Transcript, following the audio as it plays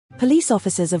Police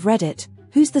officers of Reddit,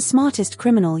 who's the smartest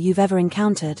criminal you've ever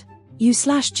encountered?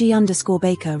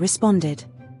 U/G_Baker responded.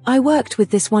 I worked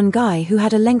with this one guy who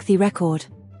had a lengthy record.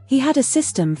 He had a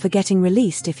system for getting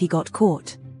released if he got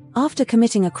caught. After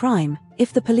committing a crime,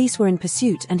 if the police were in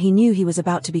pursuit and he knew he was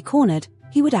about to be cornered,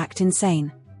 he would act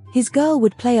insane. His girl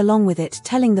would play along with it,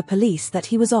 telling the police that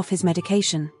he was off his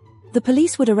medication. The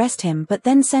police would arrest him but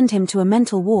then send him to a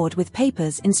mental ward with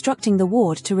papers instructing the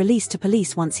ward to release to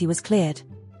police once he was cleared.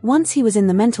 Once he was in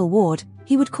the mental ward,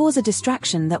 he would cause a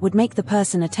distraction that would make the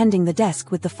person attending the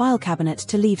desk with the file cabinet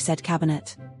to leave said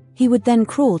cabinet. He would then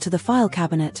crawl to the file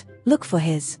cabinet, look for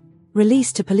his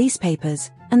release to police papers,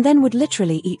 and then would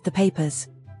literally eat the papers.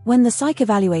 When the psych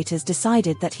evaluators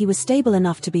decided that he was stable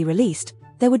enough to be released,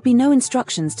 there would be no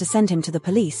instructions to send him to the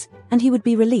police, and he would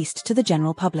be released to the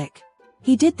general public.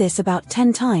 He did this about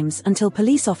 10 times until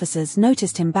police officers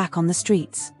noticed him back on the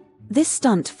streets. This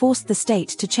stunt forced the state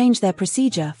to change their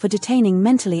procedure for detaining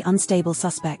mentally unstable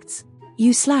suspects.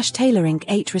 U/Taylor Inc.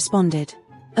 8 responded.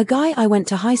 A guy I went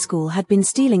to high school had been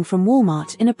stealing from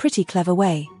Walmart in a pretty clever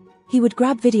way. He would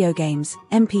grab video games,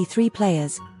 MP3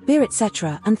 players, beer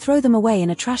etc. and throw them away in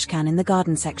a trash can in the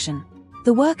garden section.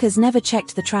 The workers never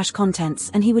checked the trash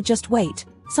contents and he would just wait,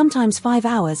 sometimes 5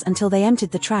 hours, until they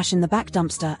emptied the trash in the back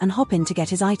dumpster and hop in to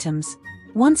get his items.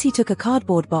 Once he took a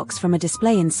cardboard box from a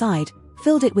display inside,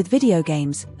 filled it with video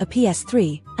games, a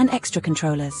PS3, and extra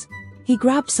controllers. He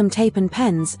grabbed some tape and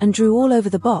pens and drew all over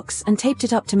the box and taped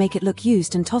it up to make it look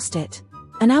used and tossed it.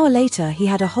 An hour later he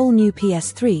had a whole new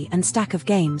PS3 and stack of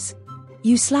games.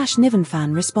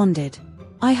 U/Nivenfan responded.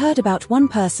 I heard about one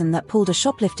person that pulled a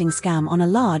shoplifting scam on a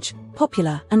large,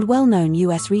 popular, and well-known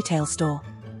US retail store.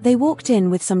 They walked in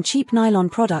with some cheap nylon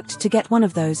product to get one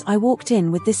of those. I walked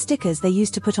in with this stickers they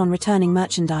used to put on returning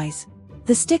merchandise.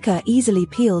 The sticker easily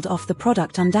peeled off the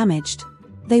product undamaged.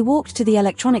 They walked to the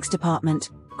electronics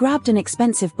department, grabbed an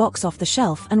expensive box off the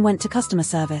shelf and went to customer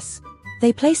service.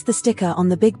 They placed the sticker on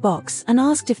the big box and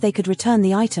asked if they could return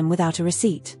the item without a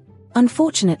receipt.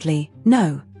 Unfortunately,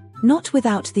 no. Not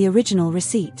without the original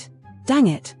receipt. Dang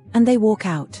it, and they walk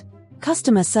out.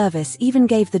 Customer service even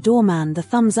gave the doorman the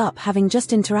thumbs up, having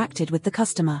just interacted with the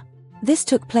customer. This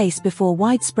took place before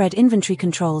widespread inventory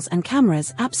controls and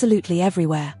cameras absolutely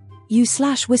everywhere.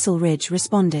 U/Whistle Ridge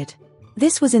responded.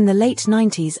 This was in the late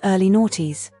 90s, early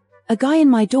noughties. A guy in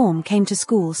my dorm came to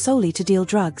school solely to deal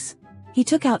drugs. He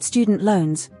took out student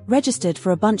loans, registered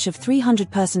for a bunch of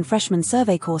 300-person freshman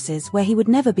survey courses where he would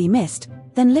never be missed,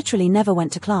 then literally never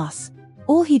went to class.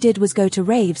 All he did was go to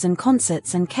raves and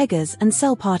concerts and keggers and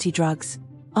sell party drugs.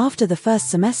 After the first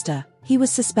semester, he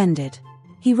was suspended.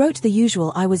 He wrote the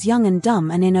usual "I was young and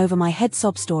dumb and in over my head"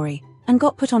 sob story, and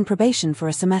got put on probation for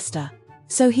a semester.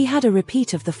 So he had a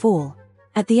repeat of the fall.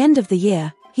 At the end of the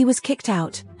year, he was kicked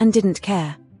out, and didn't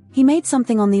care. He made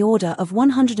something on the order of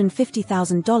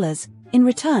 $150,000, in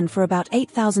return for about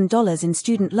 $8,000 in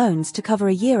student loans to cover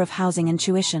a year of housing and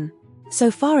tuition.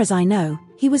 So far as I know,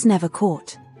 he was never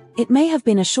caught. It may have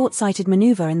been a short-sighted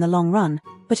maneuver in the long run,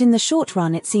 but in the short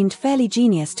run it seemed fairly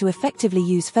genius to effectively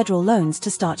use federal loans to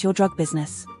start your drug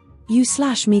business.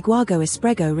 U/Miguago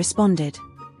Esprego responded.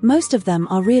 Most of them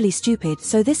are really stupid,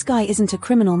 so this guy isn't a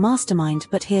criminal mastermind,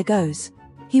 but here goes.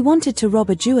 He wanted to rob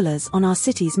a jeweler's on our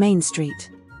city's main street.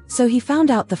 So he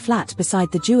found out the flat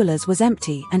beside the jeweler's was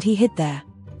empty and he hid there.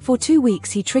 For 2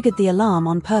 weeks he triggered the alarm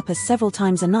on purpose several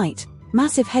times a night.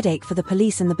 Massive headache for the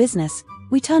police and the business.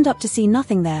 We turned up to see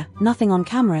nothing there, nothing on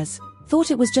cameras.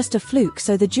 Thought it was just a fluke,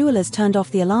 so the jewelers turned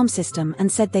off the alarm system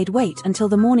and said they'd wait until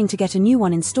the morning to get a new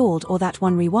one installed or that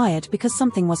one rewired because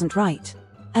something wasn't right.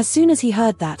 As soon as he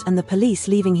heard that and the police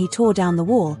leaving, he tore down the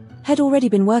wall, had already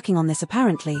been working on this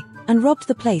apparently, and robbed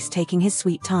the place taking his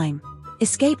sweet time.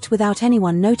 Escaped without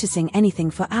anyone noticing anything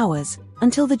for hours,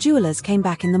 until the jewelers came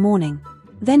back in the morning.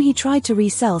 Then he tried to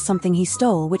resell something he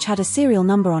stole which had a serial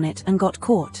number on it and got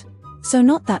caught. So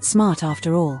not that smart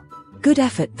after all. Good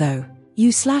effort though.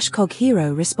 U/Cog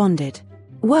Hero responded.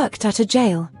 Worked at a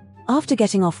jail. After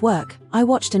getting off work, I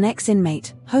watched an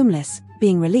ex-inmate, homeless,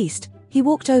 being released. He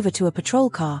walked over to a patrol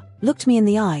car, looked me in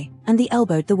the eye, and the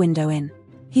elbowed the window in.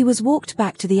 He was walked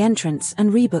back to the entrance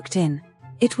and rebooked in.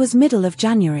 It was middle of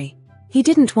January. He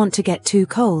didn't want to get too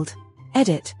cold.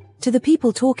 Edit. To the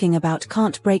people talking about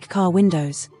can't break car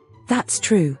windows. That's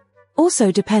true. Also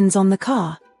depends on the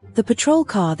car. The patrol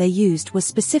car they used was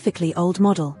specifically old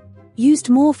model. Used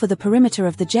more for the perimeter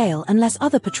of the jail unless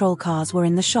other patrol cars were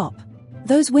in the shop.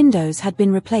 Those windows had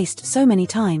been replaced so many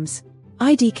times.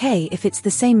 IDK if it's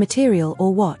the same material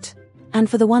or what. And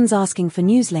for the ones asking for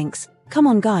news links, come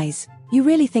on guys, you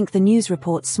really think the news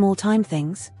reports small-time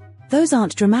things? Those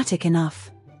aren't dramatic enough.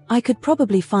 I could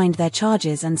probably find their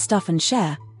charges and stuff and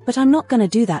share, But I'm not gonna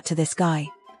do that to this guy.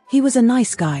 He was a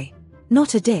nice guy.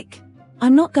 Not a dick.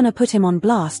 I'm not gonna put him on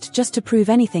blast just to prove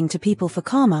anything to people for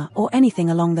karma or anything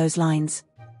along those lines.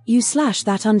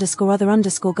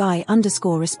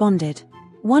 You/that_other_guy_ responded.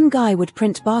 One guy would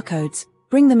print barcodes,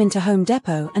 bring them into Home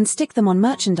Depot and stick them on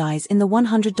merchandise in the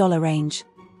 $100 range.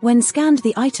 When scanned,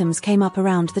 the items came up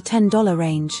around the $10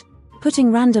 range.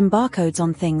 Putting random barcodes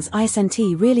on things isn't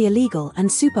really illegal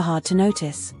and super hard to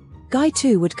notice. Guy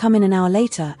 2 would come in an hour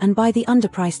later and buy the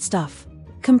underpriced stuff.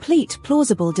 Complete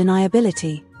plausible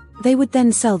deniability. They would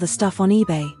then sell the stuff on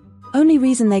eBay. Only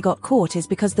reason they got caught is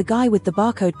because the guy with the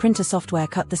barcode printer software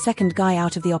cut the second guy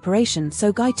out of the operation,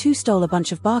 so Guy 2 stole a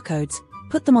bunch of barcodes,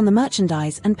 put them on the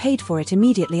merchandise and paid for it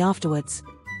immediately afterwards.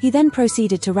 He then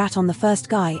proceeded to rat on the first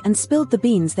guy and spilled the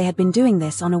beans. They had been doing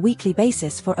this on a weekly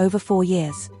basis for over 4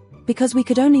 years. Because we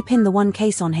could only pin the one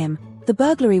case on him, the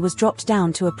burglary was dropped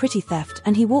down to a petty theft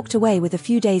and he walked away with a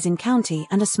few days in county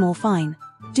and a small fine.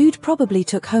 Dude probably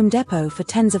took Home Depot for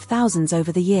tens of thousands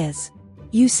over the years.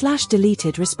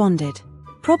 You/deleted responded.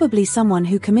 Probably someone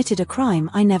who committed a crime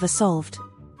I never solved.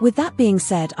 With that being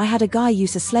said, I had a guy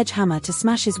use a sledgehammer to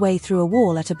smash his way through a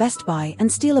wall at a Best Buy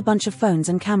and steal a bunch of phones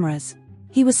and cameras.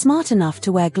 He was smart enough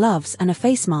to wear gloves and a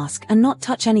face mask and not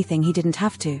touch anything he didn't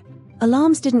have to.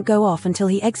 Alarms didn't go off until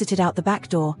he exited out the back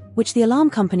door, which the alarm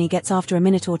company gets after a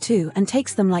minute or two and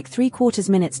takes them like 3/4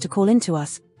 minutes to call into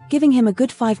us, giving him a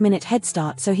good 5-minute head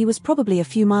start, so he was probably a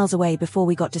few miles away before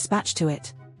we got dispatched to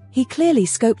it. He clearly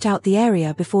scoped out the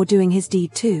area before doing his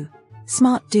deed too.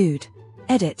 Smart dude.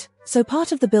 Edit. So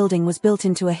part of the building was built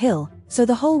into a hill, so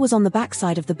the hole was on the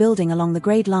backside of the building along the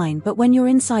grade line, but when you're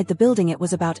inside the building it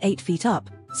was about 8 feet up,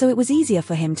 so it was easier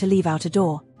for him to leave out a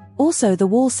door. Also, the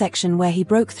wall section where he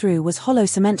broke through was hollow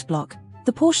cement block,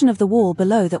 the portion of the wall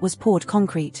below that was poured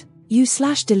concrete.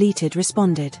 You/deleted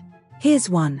responded. Here's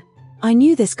one. I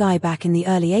knew this guy back in the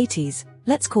early 80s,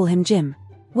 let's call him Jim.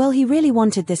 Well, he really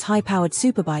wanted this high-powered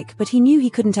superbike, but he knew he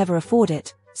couldn't ever afford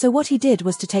it, so what he did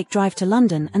was to drive to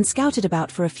London and scouted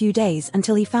about for a few days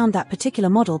until he found that particular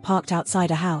model parked outside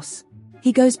a house.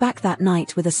 He goes back that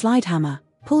night with a slide hammer,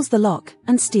 pulls the lock,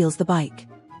 and steals the bike.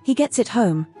 He gets it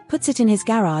home, puts it in his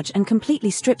garage and completely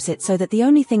strips it so that the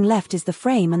only thing left is the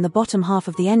frame and the bottom half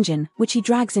of the engine, which he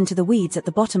drags into the weeds at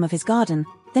the bottom of his garden.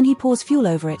 Then he pours fuel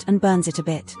over it and burns it a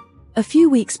bit. A few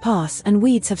weeks pass and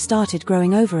weeds have started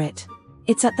growing over it.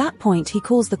 It's at that point he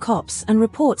calls the cops and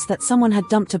reports that someone had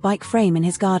dumped a bike frame in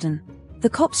his garden. The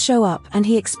cops show up and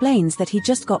he explains that he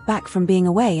just got back from being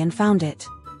away and found it.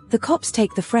 The cops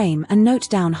take the frame and note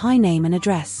down high name and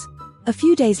address. A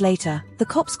few days later, the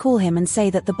cops call him and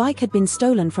say that the bike had been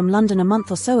stolen from London a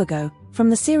month or so ago, from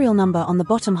the serial number on the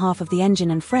bottom half of the engine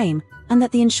and frame, and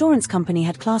that the insurance company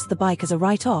had classed the bike as a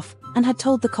write-off, and had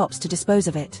told the cops to dispose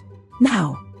of it.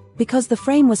 Now, because the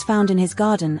frame was found in his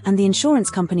garden and the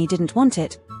insurance company didn't want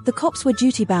it, the cops were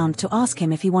duty-bound to ask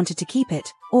him if he wanted to keep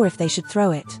it, or if they should throw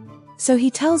it. So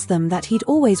he tells them that he'd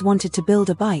always wanted to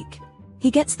build a bike. He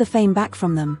gets the fame back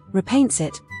from them, repaints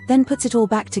it, then puts it all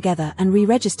back together and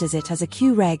re-registers it as a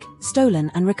Q-Reg,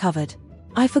 stolen and recovered.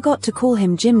 I forgot to call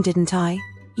him Jim, didn't I?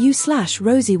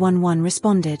 You/Rosie11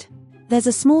 responded. There's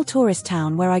a small tourist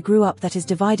town where I grew up that is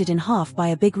divided in half by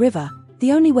a big river.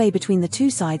 The only way between the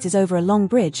two sides is over a long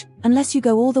bridge, unless you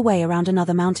go all the way around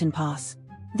another mountain pass.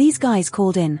 These guys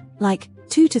called in, like,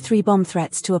 2 to 3 bomb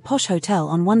threats to a posh hotel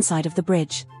on one side of the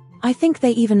bridge. I think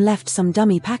they even left some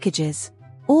dummy packages.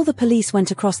 All the police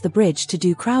went across the bridge to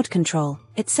do crowd control,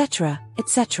 etc.,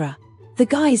 etc. The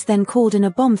guys then called in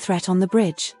a bomb threat on the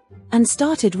bridge and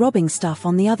started robbing stuff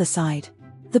on the other side.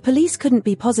 The police couldn't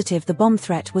be positive the bomb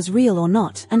threat was real or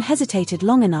not and hesitated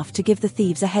long enough to give the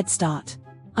thieves a head start.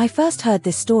 I first heard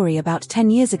this story about 10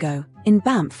 years ago, in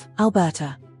Banff,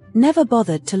 Alberta. Never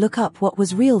bothered to look up what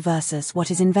was real versus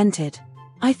what is invented.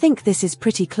 I think this is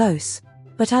pretty close.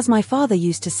 But as my father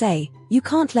used to say, you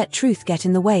can't let truth get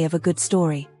in the way of a good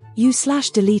story.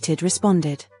 You/deleted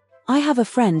responded. I have a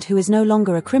friend who is no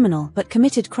longer a criminal but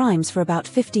committed crimes for about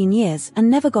 15 years and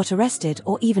never got arrested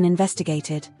or even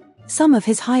investigated. Some of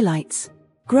his highlights.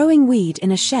 Growing weed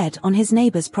in a shed on his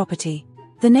neighbor's property.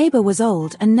 The neighbor was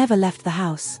old and never left the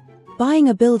house. Buying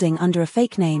a building under a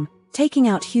fake name, taking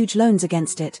out huge loans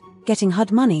against it, getting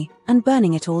HUD money, and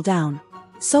burning it all down.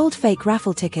 Sold fake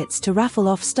raffle tickets to raffle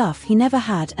off stuff he never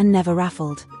had and never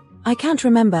raffled. I can't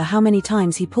remember how many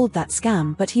times he pulled that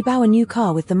scam, but he bought a new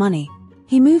car with the money.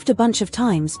 He moved a bunch of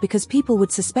times because people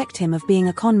would suspect him of being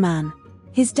a con man.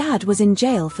 His dad was in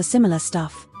jail for similar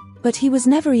stuff. But he was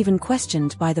never even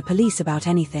questioned by the police about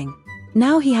anything.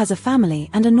 Now he has a family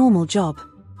and a normal job.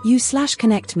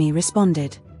 You/connect me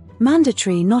responded.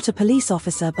 Mandatory, not a police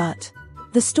officer, but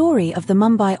The story of the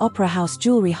Mumbai Opera House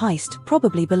jewelry heist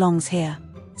probably belongs here.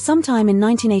 Sometime in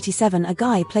 1987, a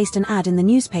guy placed an ad in the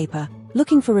newspaper,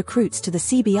 looking for recruits to the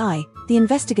CBI, the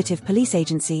investigative police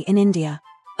agency in India.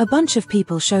 A bunch of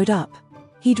people showed up.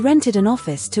 He'd rented an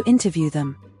office to interview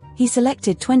them. He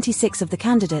selected 26 of the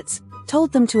candidates,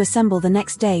 told them to assemble the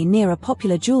next day near a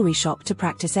popular jewelry shop to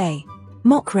practice a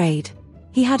mock raid.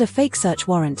 He had a fake search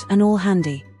warrant and all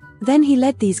handy. Then he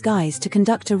led these guys to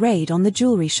conduct a raid on the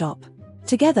jewelry shop.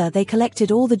 Together they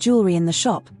collected all the jewelry in the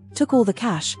shop, took all the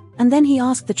cash, and then he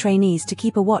asked the trainees to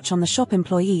keep a watch on the shop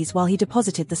employees while he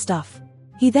deposited the stuff.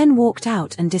 He then walked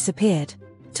out and disappeared.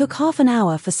 Took half an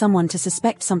hour for someone to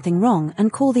suspect something wrong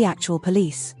and call the actual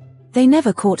police. They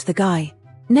never caught the guy.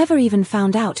 Never even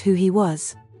found out who he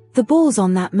was. The balls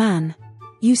on that man.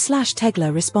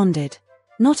 Tegler responded.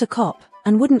 Not a cop,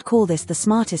 and wouldn't call this the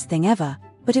smartest thing ever,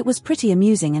 but it was pretty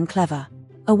amusing and clever.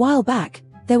 A while back,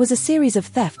 there was a series of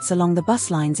thefts along the bus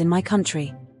lines in my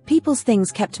country. People's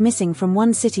things kept missing from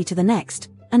one city to the next,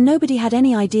 and nobody had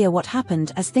any idea what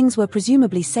happened as things were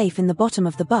presumably safe in the bottom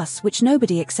of the bus which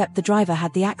nobody except the driver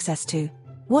had the access to.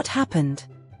 What happened?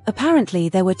 Apparently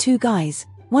there were two guys,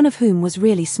 one of whom was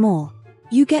really small.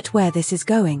 You get where this is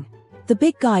going. The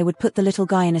big guy would put the little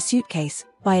guy in a suitcase,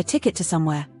 buy a ticket to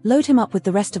somewhere, load him up with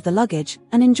the rest of the luggage,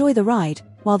 and enjoy the ride,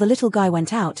 while the little guy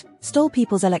went out, stole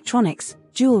people's electronics,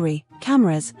 jewelry,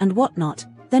 cameras, and whatnot,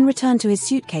 then returned to his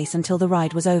suitcase until the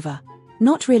ride was over.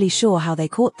 Not really sure how they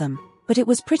caught them, but it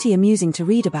was pretty amusing to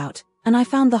read about, and I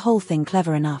found the whole thing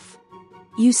clever enough.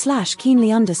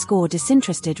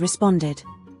 /keenly_disinterested responded.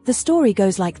 The story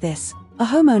goes like this. A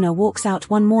homeowner walks out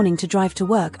one morning to drive to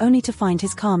work only to find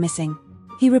his car missing.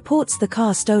 He reports the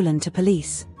car stolen to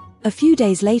police. A few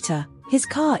days later, his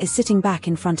car is sitting back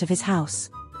in front of his house.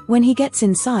 When he gets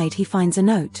inside, he finds a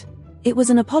note. It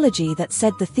was an apology that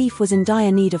said the thief was in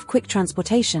dire need of quick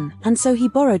transportation, and so he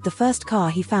borrowed the first car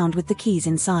he found with the keys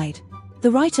inside. The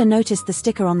writer noticed the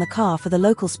sticker on the car for the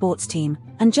local sports team,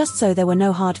 and just so there were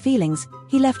no hard feelings,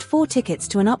 he left 4 tickets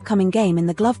to an upcoming game in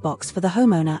the glove box for the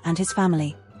homeowner and his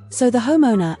family. So the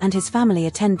homeowner and his family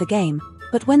attend the game,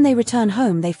 but when they return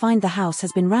home they find the house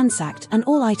has been ransacked and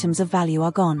all items of value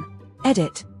are gone.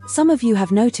 Edit. Some of you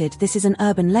have noted this is an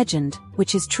urban legend,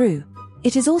 which is true.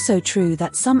 It is also true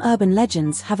that some urban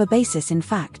legends have a basis in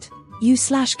fact.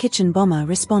 /kitchen bomber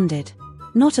responded.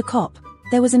 Not a cop.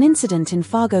 There was an incident in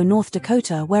Fargo, North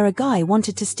Dakota where a guy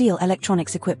wanted to steal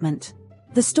electronics equipment.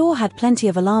 The store had plenty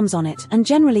of alarms on it, and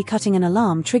generally cutting an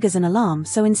alarm triggers an alarm,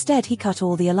 so instead he cut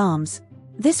all the alarms.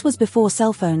 This was before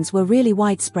cell phones were really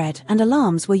widespread and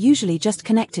alarms were usually just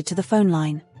connected to the phone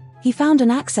line. He found an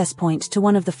access point to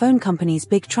one of the phone company's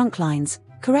big trunk lines,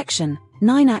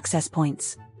 9 access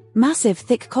points. Massive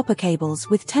thick copper cables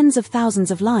with tens of thousands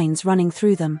of lines running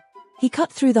through them. He cut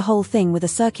through the whole thing with a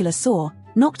circular saw,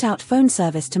 knocked out phone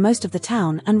service to most of the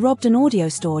town and robbed an audio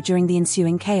store during the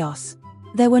ensuing chaos.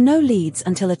 There were no leads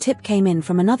until a tip came in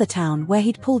from another town where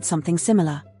he'd pulled something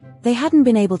similar. They hadn't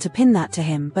been able to pin that to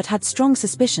him but had strong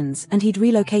suspicions and he'd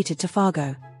relocated to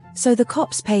Fargo. So the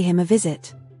cops pay him a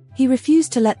visit. He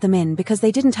refused to let them in because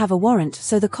they didn't have a warrant,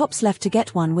 so the cops left to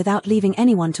get one without leaving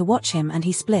anyone to watch him, and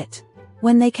he split.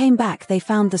 When they came back they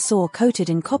found the saw coated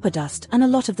in copper dust and a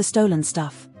lot of the stolen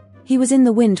stuff. He was in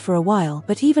the wind for a while,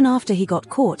 but even after he got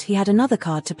caught he had another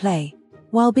card to play.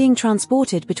 While being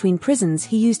transported between prisons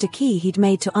he used a key he'd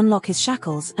made to unlock his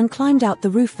shackles and climbed out the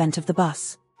roof vent of the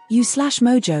bus.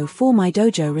 /mojo for my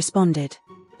dojo responded.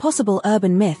 Possible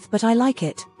urban myth, but I like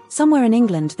it. Somewhere in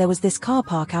England there was this car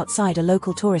park outside a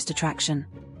local tourist attraction.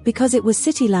 Because it was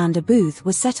city land, a booth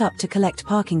was set up to collect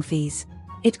parking fees.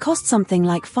 It cost something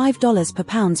like $5 per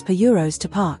pounds per euros to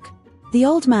park. The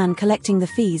old man collecting the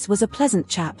fees was a pleasant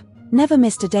chap, never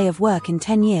missed a day of work in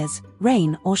 10 years,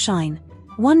 rain or shine.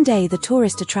 One day the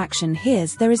tourist attraction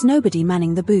hears there is nobody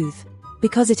manning the booth.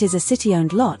 Because it is a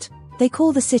city-owned lot, they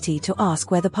call the city to ask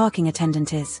where the parking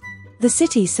attendant is. The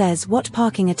city says, "What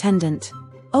parking attendant?"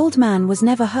 Old man was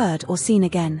never heard or seen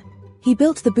again. He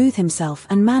built the booth himself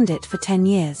and manned it for 10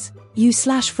 years.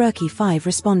 /Frky5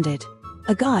 responded.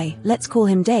 A guy, let's call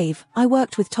him Dave, I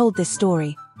worked with told this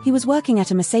story. He was working at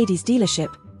a Mercedes dealership.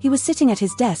 He was sitting at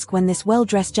his desk when this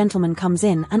well-dressed gentleman comes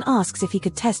in and asks if he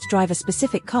could test drive a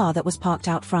specific car that was parked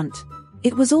out front.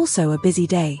 It was also a busy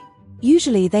day.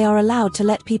 Usually they are allowed to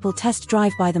let people test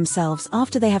drive by themselves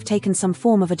after they have taken some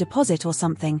form of a deposit or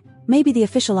something, maybe the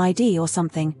official ID or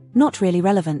something, not really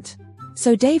relevant.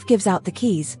 So Dave gives out the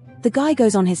keys, the guy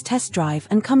goes on his test drive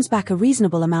and comes back a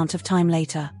reasonable amount of time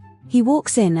later. He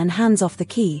walks in and hands off the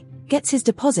key, gets his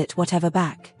deposit whatever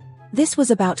back. This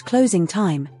was about closing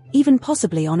time, even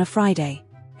possibly on a Friday.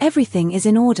 Everything is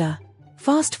in order.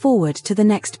 Fast forward to the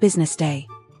next business day.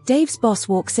 Dave's boss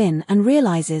walks in and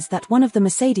realizes that one of the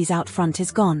Mercedes out front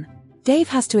is gone. Dave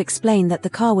has to explain that the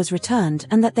car was returned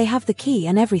and that they have the key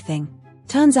and everything.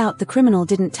 Turns out the criminal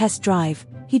didn't test drive,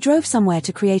 he drove somewhere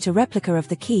to create a replica of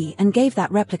the key and gave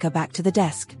that replica back to the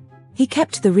desk. He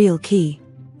kept the real key.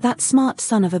 That smart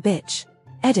son of a bitch.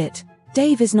 Edit.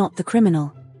 Dave is not the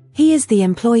criminal. He is the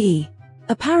employee.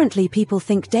 Apparently people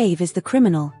think Dave is the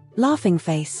criminal, laughing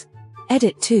face.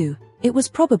 Edit 2. It was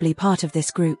probably part of this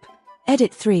group.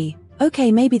 Edit 3.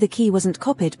 Okay, maybe the key wasn't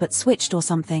copied but switched or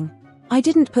something. I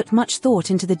didn't put much thought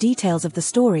into the details of the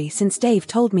story since Dave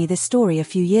told me this story a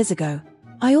few years ago.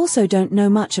 I also don't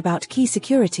know much about key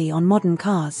security on modern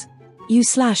cars.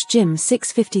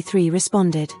 U/Jim653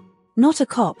 responded. Not a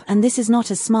cop, and this is not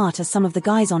as smart as some of the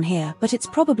guys on here, but it's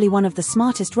probably one of the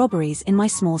smartest robberies in my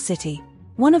small city.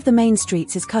 One of the main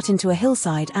streets is cut into a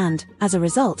hillside and, as a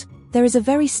result, there is a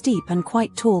very steep and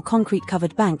quite tall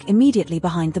concrete-covered bank immediately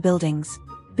behind the buildings.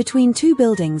 Between two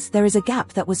buildings there is a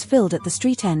gap that was filled at the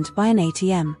street end by an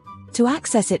ATM. To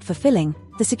access it for filling,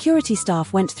 the security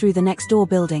staff went through the next door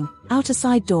building, out a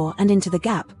side door and into the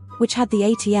gap, which had the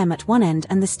ATM at one end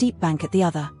and the steep bank at the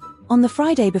other. On the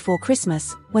Friday before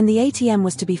Christmas, when the ATM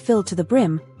was to be filled to the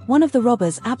brim, one of the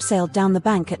robbers abseiled down the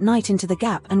bank at night into the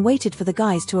gap and waited for the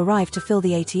guys to arrive to fill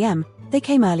the ATM. They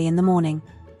came early in the morning.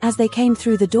 As they came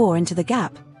through the door into the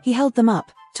gap, he held them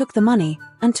up, took the money,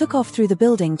 and took off through the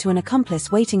building to an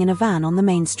accomplice waiting in a van on the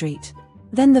main street.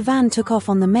 Then the van took off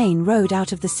on the main road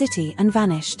out of the city and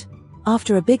vanished.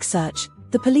 After a big search,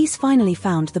 the police finally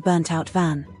found the burnt-out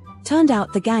van. Turned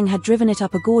out the gang had driven it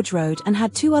up a gorge road and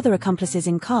had two other accomplices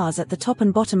in cars at the top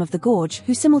and bottom of the gorge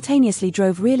who simultaneously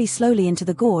drove really slowly into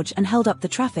the gorge and held up the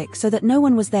traffic so that no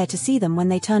one was there to see them when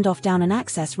they turned off down an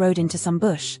access road into some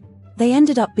bush. They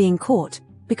ended up being caught,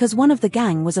 because one of the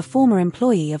gang was a former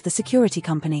employee of the security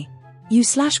company.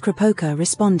 U/Krapoka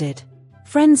responded.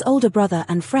 Friend's older brother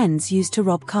and friends used to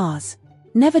rob cars.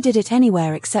 Never did it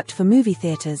anywhere except for movie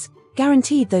theaters,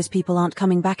 guaranteed those people aren't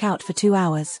coming back out for 2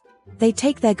 hours. They'd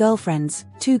take their girlfriends,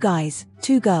 2 guys,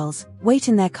 2 girls, wait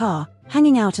in their car,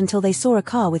 hanging out until they saw a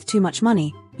car with too much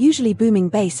money, usually booming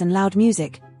bass and loud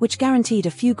music, which guaranteed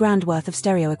a few grand worth of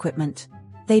stereo equipment.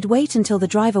 They'd wait until the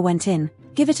driver went in,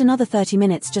 give it another 30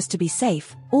 minutes just to be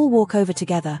safe, all walk over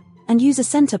together, and use a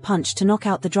center punch to knock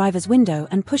out the driver's window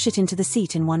and push it into the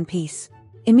seat in one piece.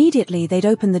 Immediately they'd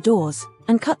open the doors,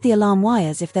 and cut the alarm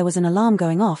wires if there was an alarm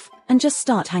going off, and just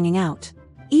start hanging out.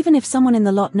 Even if someone in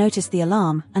the lot noticed the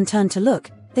alarm, and turned to look,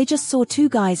 they just saw 2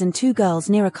 guys and 2 girls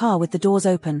near a car with the doors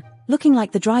open, looking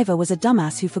like the driver was a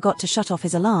dumbass who forgot to shut off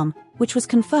his alarm, which was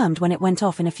confirmed when it went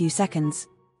off in a few seconds.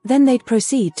 Then they'd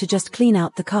proceed to just clean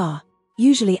out the car.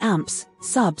 Usually amps,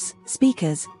 subs,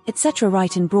 speakers, etc.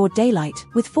 right in broad daylight.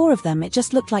 With 4 of them it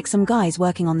just looked like some guys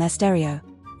working on their stereo.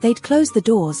 They'd close the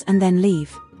doors and then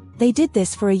leave. They did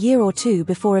this for a year or 2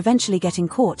 before eventually getting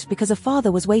caught because a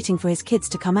father was waiting for his kids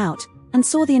to come out, and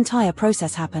saw the entire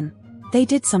process happen. They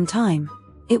did some time.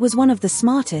 It was one of the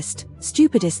smartest,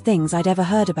 stupidest things I'd ever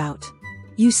heard about.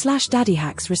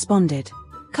 U/Daddyhacks responded.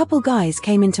 Couple guys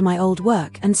came into my old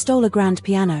work and stole a grand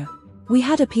piano. We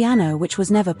had a piano which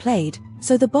was never played,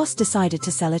 so the boss decided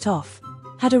to sell it off.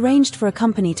 Had arranged for a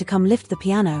company to come lift the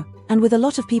piano, and with a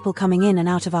lot of people coming in and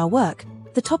out of our work,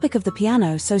 the topic of the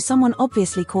piano, so someone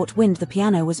obviously caught wind the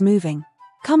piano was moving.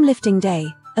 Come lifting day,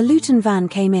 a Luton van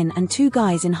came in and 2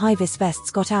 guys in high-vis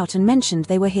vests got out and mentioned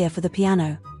they were here for the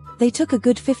piano. They took a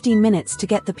good 15 minutes to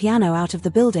get the piano out of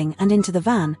the building and into the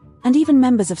van, and even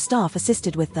members of staff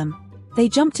assisted with them. They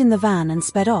jumped in the van and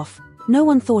sped off. No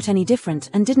one thought any different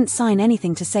and didn't sign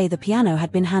anything to say the piano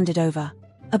had been handed over.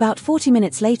 About 40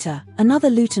 minutes later, another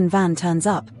Luton van turns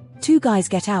up, 2 guys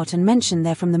get out and mention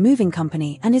they're from the moving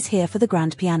company and is here for the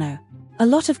grand piano. A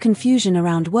lot of confusion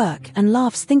around work and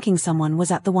laughs thinking someone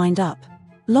was at the wind-up.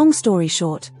 Long story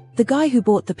short, the guy who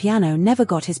bought the piano never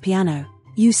got his piano.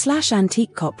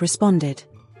 U/Antique Cop responded.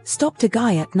 Stopped a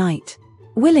guy at night.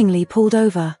 Willingly pulled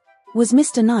over. Was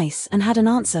Mr. Nice and had an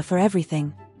answer for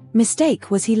everything. Mistake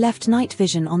was he left night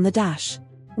vision on the dash.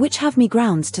 Which have me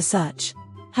grounds to search.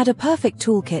 Had a perfect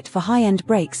toolkit for high-end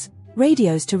brakes,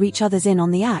 radios to reach others in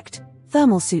on the act,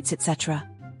 thermal suits etc.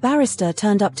 Barrister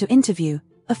turned up to interview,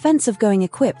 offense of going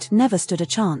equipped never stood a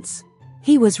chance.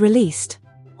 He was released.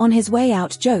 On his way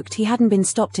out joked he hadn't been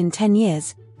stopped in 10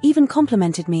 years, even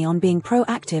complimented me on being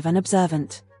proactive and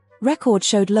observant. Record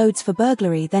showed loads for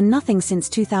burglary then nothing since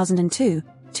 2002.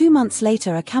 2 months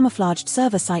later a camouflaged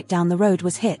server site down the road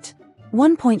was hit.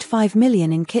 1.5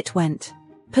 million in kit went.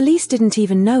 Police didn't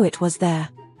even know it was there.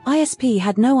 ISP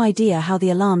had no idea how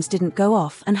the alarms didn't go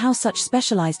off and how such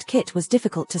specialized kit was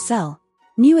difficult to sell.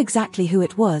 Knew exactly who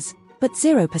it was, but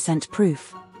 0%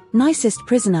 proof. Nicest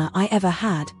prisoner I ever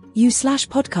had,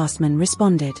 you/podcastman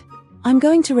responded. I'm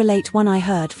going to relate one I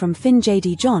heard from Finn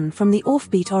J.D. John from the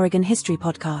Offbeat Oregon History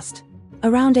podcast.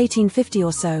 Around 1850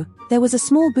 or so, there was a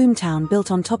small boomtown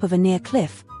built on top of a near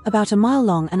cliff, about a mile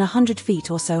long and 100 feet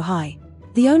or so high.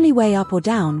 The only way up or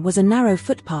down was a narrow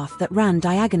footpath that ran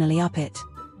diagonally up it.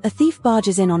 A thief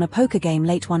barges in on a poker game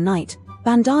late one night,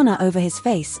 bandana over his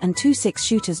face and 2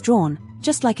 6-shooters drawn,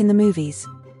 just like in the movies.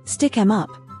 Stick 'em up,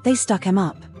 they stuck 'em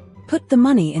up. Put the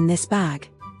money in this bag.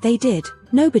 They did,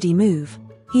 nobody move.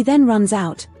 He then runs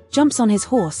out, jumps on his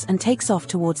horse and takes off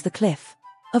towards the cliff.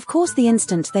 Of course the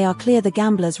instant they are clear the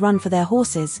gamblers run for their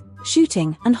horses,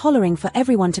 shooting and hollering for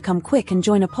everyone to come quick and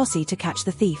join a posse to catch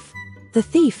the thief. The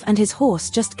thief and his horse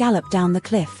just gallop down the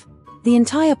cliff. The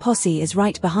entire posse is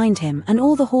right behind him and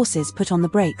all the horses put on the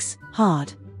brakes,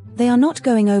 hard. They are not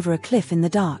going over a cliff in the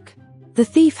dark. The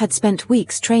thief had spent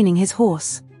weeks training his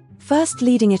horse. First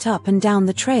leading it up and down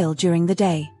the trail during the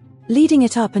day. Leading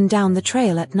it up and down the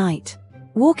trail at night.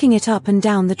 Walking it up and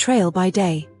down the trail by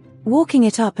day. Walking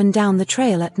it up and down the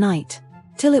trail at night.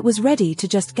 Till it was ready to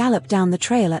just gallop down the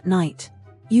trail at night.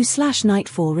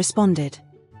 You/Nightfall responded.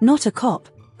 Not a cop,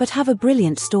 but have a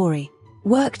brilliant story.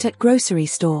 Worked at grocery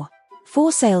store.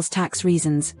 For sales tax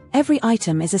reasons, every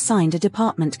item is assigned a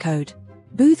department code.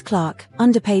 Booth clerk,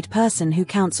 underpaid person who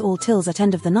counts all tills at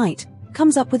end of the night,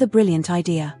 comes up with a brilliant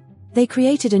idea. They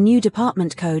created a new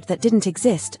department code that didn't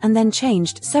exist and then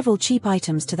changed several cheap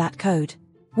items to that code.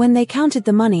 When they counted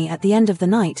the money at the end of the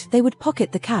night, they would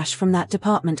pocket the cash from that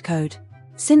department code.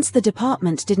 Since the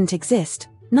department didn't exist,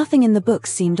 nothing in the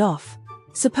books seemed off.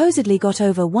 Supposedly got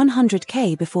over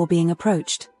 100K before being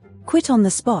approached. Quit on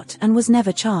the spot and was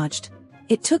never charged.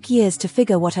 It took years to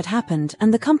figure what had happened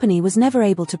and the company was never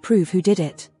able to prove who did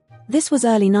it. This was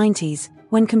early 90s,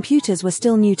 when computers were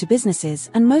still new to businesses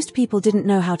and most people didn't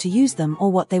know how to use them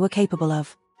or what they were capable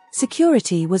of.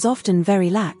 Security was often very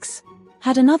lax.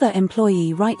 Had another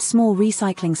employee write small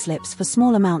recycling slips for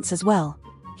small amounts as well.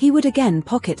 He would again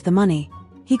pocket the money.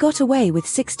 He got away with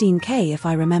 16K if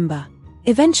I remember.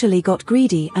 Eventually got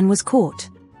greedy and was caught.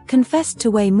 Confessed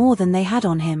to way more than they had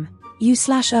on him.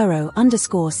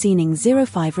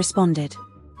 You/Euro_Scening05 responded.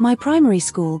 My primary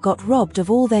school got robbed of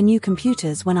all their new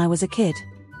computers when I was a kid.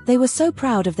 They were so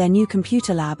proud of their new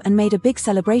computer lab and made a big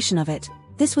celebration of it.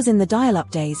 This was in the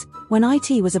dial-up days, when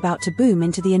IT was about to boom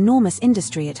into the enormous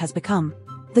industry it has become.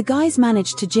 The guys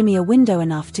managed to jimmy a window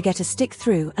enough to get a stick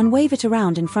through and wave it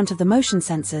around in front of the motion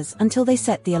sensors until they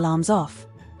set the alarms off.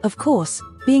 Of course,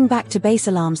 being back to base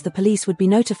alarms, the police would be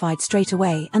notified straight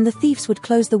away and the thieves would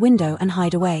close the window and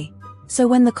hide away. So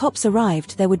when the cops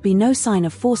arrived there would be no sign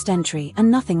of forced entry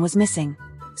and nothing was missing.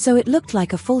 So it looked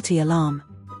like a faulty alarm.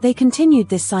 They continued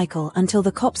this cycle until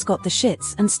the cops got the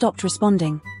shits and stopped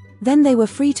responding. Then they were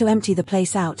free to empty the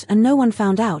place out and no one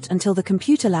found out until the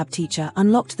computer lab teacher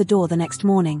unlocked the door the next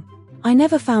morning. I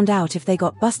never found out if they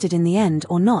got busted in the end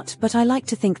or not, but I like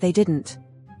to think they didn't.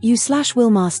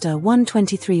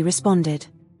 You/Willmaster123 responded.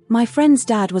 My friend's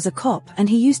dad was a cop and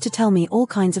he used to tell me all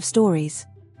kinds of stories.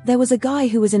 There was a guy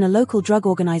who was in a local drug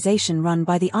organization run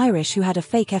by the Irish who had a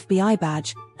fake FBI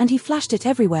badge, and he flashed it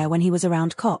everywhere when he was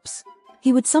around cops.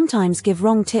 He would sometimes give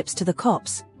wrong tips to the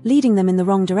cops, leading them in the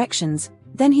wrong directions.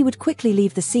 Then he would quickly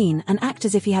leave the scene and act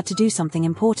as if he had to do something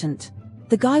important.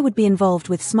 The guy would be involved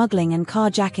with smuggling and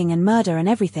carjacking and murder and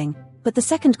everything, but the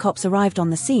second cops arrived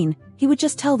on the scene, he would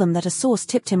just tell them that a source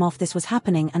tipped him off this was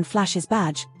happening and flash his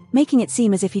badge, making it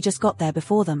seem as if he just got there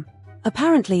before them.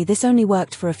 Apparently this only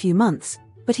worked for a few months,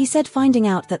 but he said finding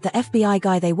out that the FBI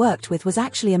guy they worked with was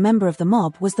actually a member of the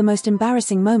mob was the most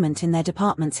embarrassing moment in their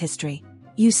department's history.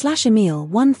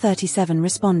 You/Emil137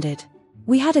 responded.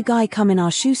 We had a guy come in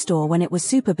our shoe store when it was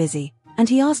super busy, and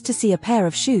he asked to see a pair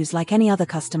of shoes like any other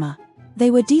customer.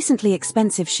 They were decently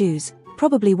expensive shoes,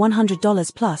 probably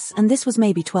 $100 plus, and this was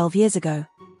maybe 12 years ago.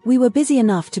 We were busy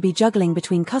enough to be juggling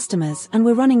between customers and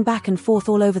were running back and forth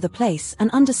all over the place and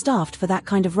understaffed for that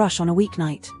kind of rush on a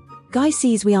weeknight. Guy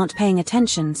sees we aren't paying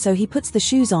attention, so he puts the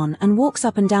shoes on and walks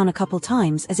up and down a couple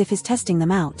times as if he's testing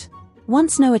them out.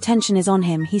 Once no attention is on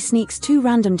him, he sneaks 2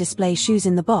 random display shoes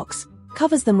in the box,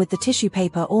 covers them with the tissue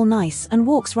paper all nice and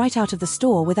walks right out of the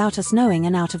store without us knowing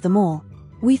and out of the mall.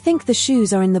 We think the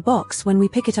shoes are in the box when we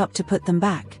pick it up to put them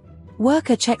back.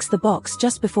 Worker checks the box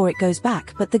just before it goes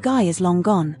back, but the guy is long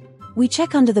gone. We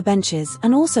check under the benches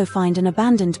and also find an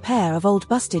abandoned pair of old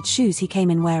busted shoes he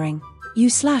came in wearing.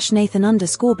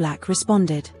 You/Nathan_Black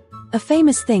responded. A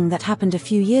famous thing that happened a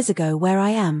few years ago where I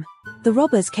am. The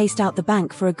robbers cased out the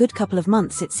bank for a good couple of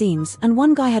months it seems, and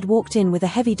one guy had walked in with a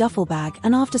heavy duffel bag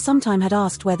and after some time had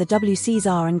asked where the WCs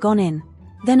are and gone in.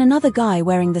 Then another guy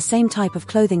wearing the same type of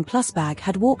clothing plus bag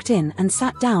had walked in and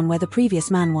sat down where the previous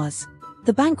man was.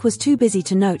 The bank was too busy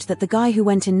to note that the guy who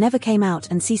went in never came out,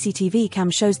 and CCTV cam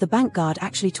shows the bank guard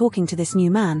actually talking to this new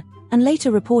man, and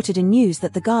later reported in news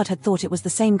that the guard had thought it was the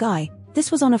same guy.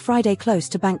 This was on a Friday close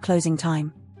to bank closing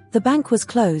time. The bank was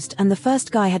closed and the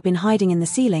first guy had been hiding in the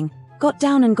ceiling, got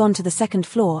down and gone to the second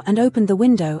floor and opened the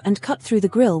window and cut through the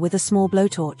grill with a small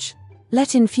blowtorch.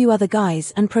 Let in few other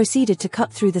guys and proceeded to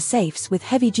cut through the safes with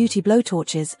heavy-duty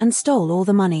blowtorches and stole all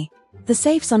the money. The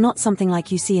safes are not something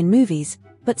like you see in movies,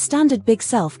 but standard big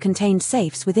self-contained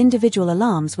safes with individual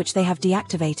alarms which they have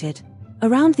deactivated.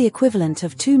 Around the equivalent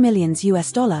of $2 million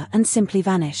and simply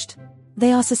vanished.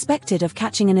 They are suspected of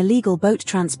catching an illegal boat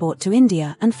transport to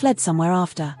India and fled somewhere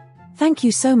after. Thank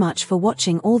you so much for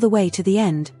watching all the way to the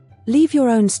end. Leave your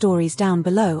own stories down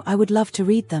below, I would love to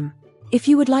read them. If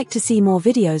you would like to see more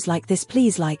videos like this,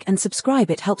 please like and subscribe,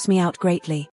 it helps me out greatly.